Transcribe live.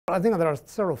I think there are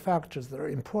several factors that are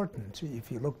important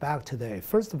if you look back today.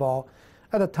 First of all,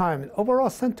 at the time, overall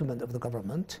sentiment of the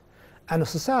government and the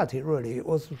society really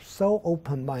was so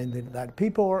open-minded that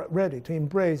people were ready to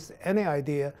embrace any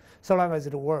idea so long as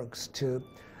it works to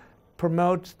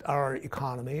promote our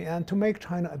economy and to make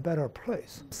China a better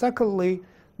place. Secondly,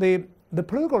 the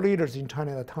political leaders in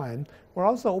China at the time were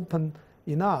also open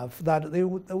enough that they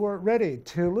were ready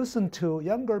to listen to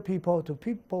younger people, to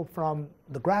people from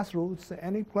the grassroots,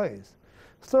 any place.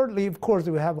 Thirdly, of course,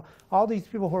 we have all these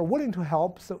people who are willing to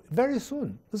help. So very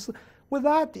soon,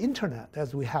 without the internet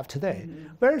as we have today,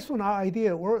 very soon our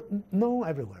idea were known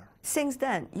everywhere. Since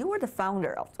then, you were the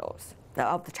founder of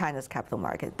the China's capital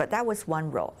market, but that was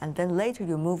one role. And then later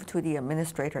you moved to the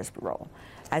administrator's role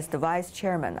as the vice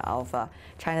chairman of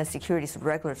China Securities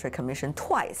Regulatory Commission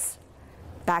twice,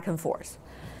 back and forth.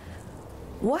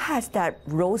 What has that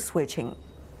role switching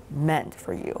meant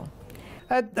for you?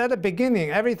 At the beginning,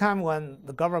 every time when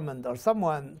the government or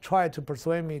someone tried to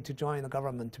persuade me to join the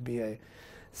government to be a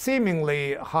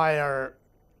seemingly higher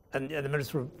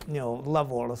administrative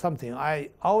level or something, I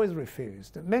always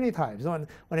refused. Many times when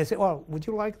they say, well, would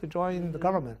you like to join the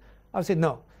government? I would say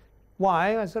no.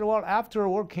 Why? I said, well, after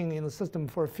working in the system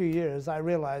for a few years, I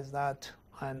realized that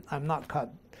I'm not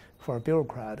cut for a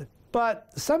bureaucrat. But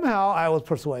somehow I was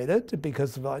persuaded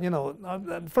because,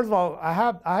 first of all, I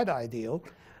had an ideal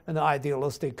and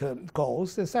idealistic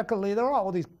goals. And secondly, there are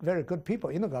all these very good people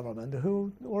in the government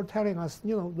who were telling us,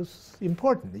 this is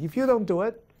important. If you don't do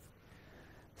it,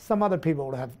 some other people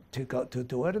will have to go to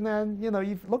do it. And then, you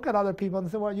look at other people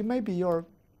and say, well, you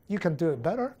can do it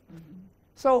better.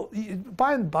 So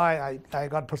by and by, I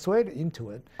got persuaded into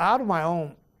it out of my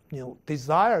own,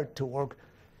 desire to work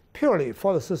purely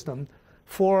for the system,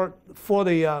 for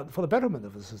the betterment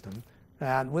of the system,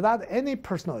 and without any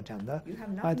personal agenda. You have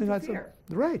nothing to fear.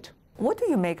 Right. What do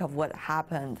you make of what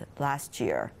happened last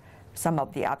year, some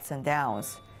of the ups and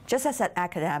downs, just as an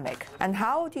academic? And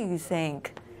how do you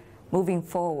think, moving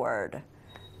forward,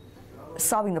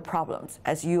 solving the problems,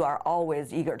 as you are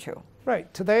always eager to?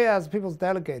 Right. Today, as People's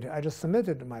Delegate, I just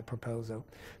submitted my proposal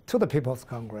to the People's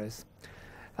Congress.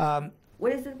 What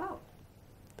is it about?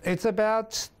 It's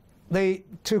about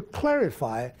to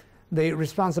clarify the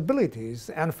responsibilities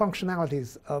and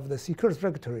functionalities of the Securities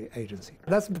Regulatory Agency.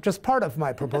 That's just part of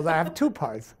my proposal. I have two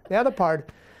parts. The other part,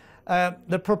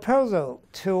 the proposal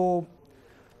to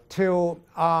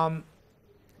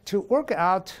work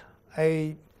out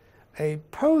a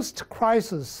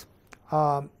post-crisis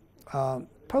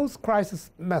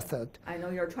method. I know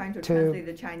you're trying to translate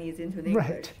the Chinese into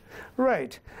English.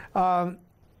 Right.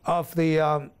 Of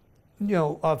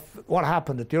what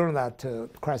happened during that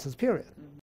crisis period.